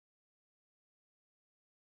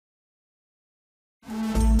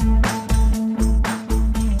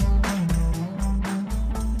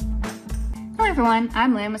everyone,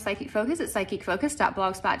 I'm Lynn with Psychic Focus at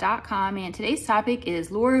psychicfocus.blogspot.com, and today's topic is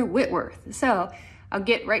Laura Whitworth. So I'll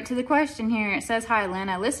get right to the question here. It says, "Hi Lynn,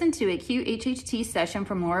 I listened to a QHHT session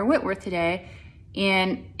from Laura Whitworth today,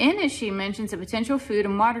 and in it she mentions a potential food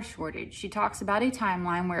and water shortage. She talks about a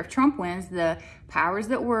timeline where if Trump wins, the powers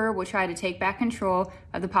that were will try to take back control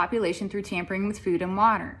of the population through tampering with food and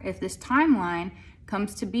water. If this timeline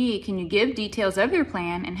comes to be, can you give details of their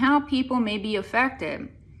plan and how people may be affected?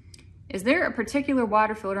 Is there a particular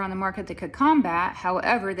water filter on the market that could combat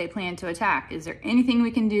however they plan to attack? Is there anything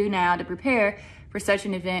we can do now to prepare for such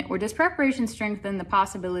an event, or does preparation strengthen the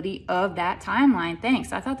possibility of that timeline?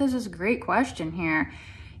 Thanks." I thought this was a great question here.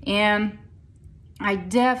 And I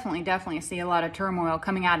definitely see a lot of turmoil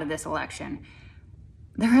coming out of this election.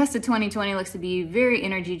 The rest of 2020 looks to be very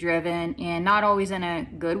energy driven and not always in a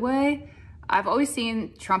good way. I've always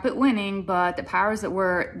seen Trump winning, but the powers that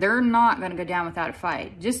were, they're not going to go down without a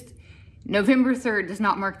fight. Just November 3rd does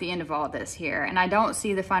not mark the end of all this here, and I don't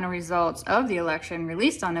see the final results of the election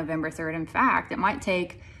released on November 3rd. In fact, it might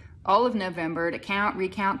take all of November to count,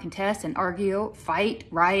 recount, contest, and argue, fight,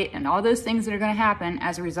 riot, and all those things that are going to happen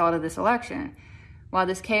as a result of this election. While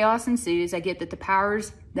this chaos ensues, I get that the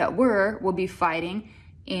powers that were will be fighting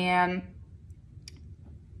and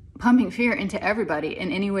pumping fear into everybody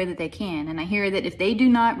in any way that they can. And I hear that if they do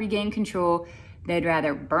not regain control, they'd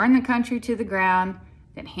rather burn the country to the ground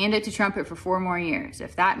than hand it to Trump for 4 more years.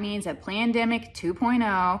 If that means a pandemic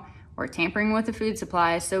 2.0 or tampering with the food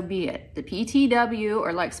supply, so be it. The PTW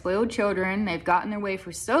are like spoiled children. They've gotten their way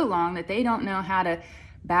for so long that they don't know how to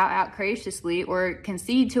bow out graciously or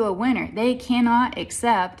concede to a winner. They cannot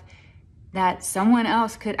accept that someone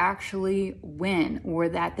else could actually win or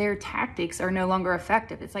that their tactics are no longer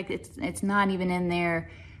effective. It's like it's not even in their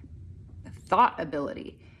thought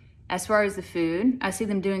ability. As far as the food, I see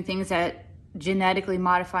them doing things that genetically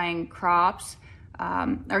modifying crops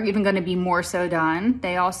are even going to be more so done.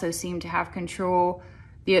 They also seem to have control.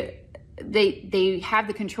 They have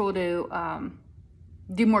the control to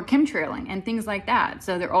do more chemtrailing and things like that.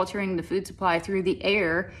 So they're altering the food supply through the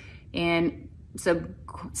air and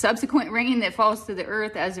subsequent rain that falls to the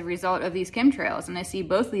earth as a result of these chemtrails. And I see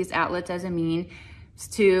both of these outlets as a means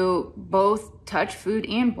to both touch food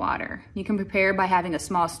and water. You can prepare by having a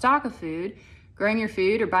small stock of food. Growing your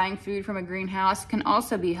food or buying food from a greenhouse can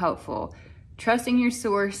also be helpful. Trusting your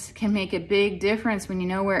source can make a big difference when you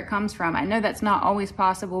know where it comes from. I know that's not always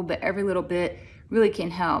possible, but every little bit really can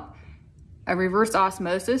help. A reverse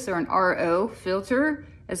osmosis or an RO filter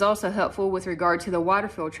is also helpful with regard to the water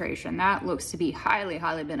filtration. That looks to be highly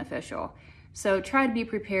beneficial. So try to be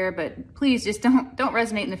prepared, but please just don't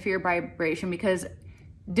resonate in the fear vibration, because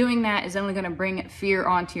doing that is only going to bring fear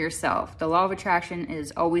onto yourself. The law of attraction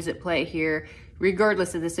is always at play here,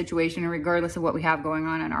 regardless of the situation and regardless of what we have going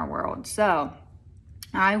on in our world. So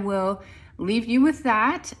I will leave you with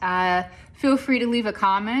that. Feel free to leave a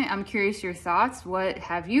comment. I'm curious your thoughts. What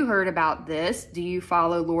have you heard about this? Do you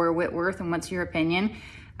follow Laura Whitworth, and what's your opinion?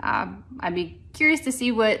 I'd be curious to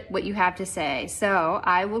see what you have to say. So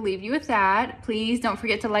I will leave you with that. Please don't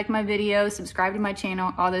forget to like my video, subscribe to my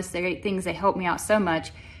channel, all those great things. They help me out so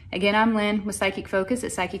much. Again, I'm Lynn with Psychic Focus at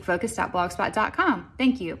psychicfocus.blogspot.com.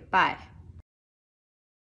 Thank you. Bye.